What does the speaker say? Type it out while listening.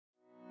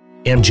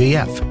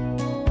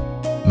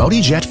MJF.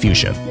 Multi-jet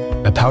fusion,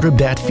 a powder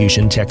bed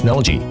fusion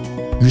technology,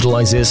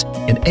 utilizes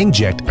an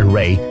inkjet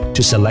array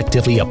to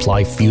selectively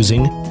apply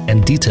fusing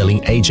and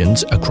detailing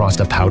agents across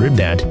the powder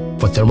bed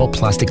for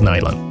thermoplastic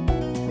nylon,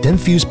 then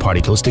fuse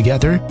particles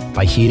together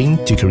by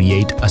heating to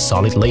create a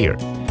solid layer.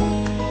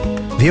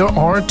 There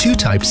are two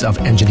types of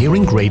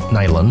engineering-grade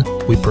nylon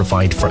we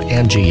provide for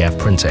MJF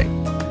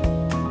printing: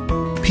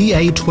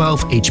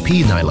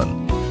 PA12HP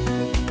nylon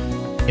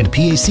and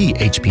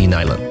PAC-HP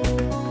nylon.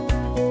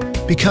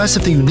 Because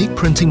of the unique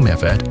printing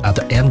method of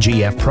the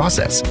MJF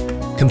process,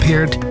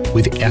 compared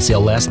with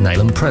SLS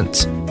nylon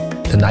prints,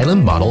 the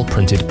nylon model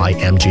printed by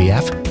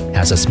MJF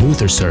has a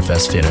smoother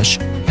surface finish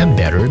and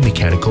better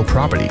mechanical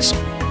properties.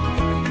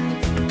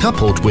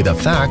 Coupled with the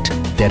fact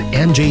that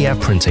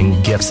MJF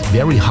printing gives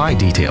very high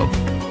detail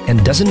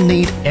and doesn't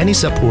need any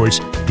supports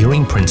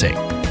during printing,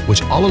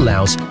 which all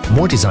allows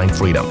more design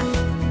freedom.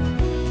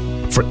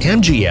 For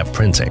MJF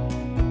printing,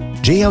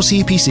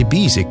 JLC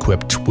PCB is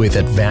equipped with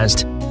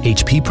advanced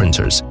HP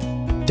printers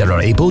that are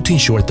able to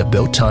ensure the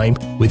build time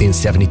within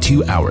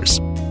 72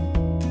 hours.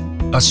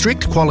 A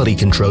strict quality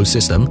control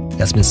system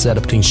has been set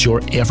up to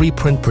ensure every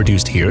print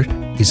produced here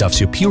is of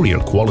superior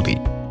quality.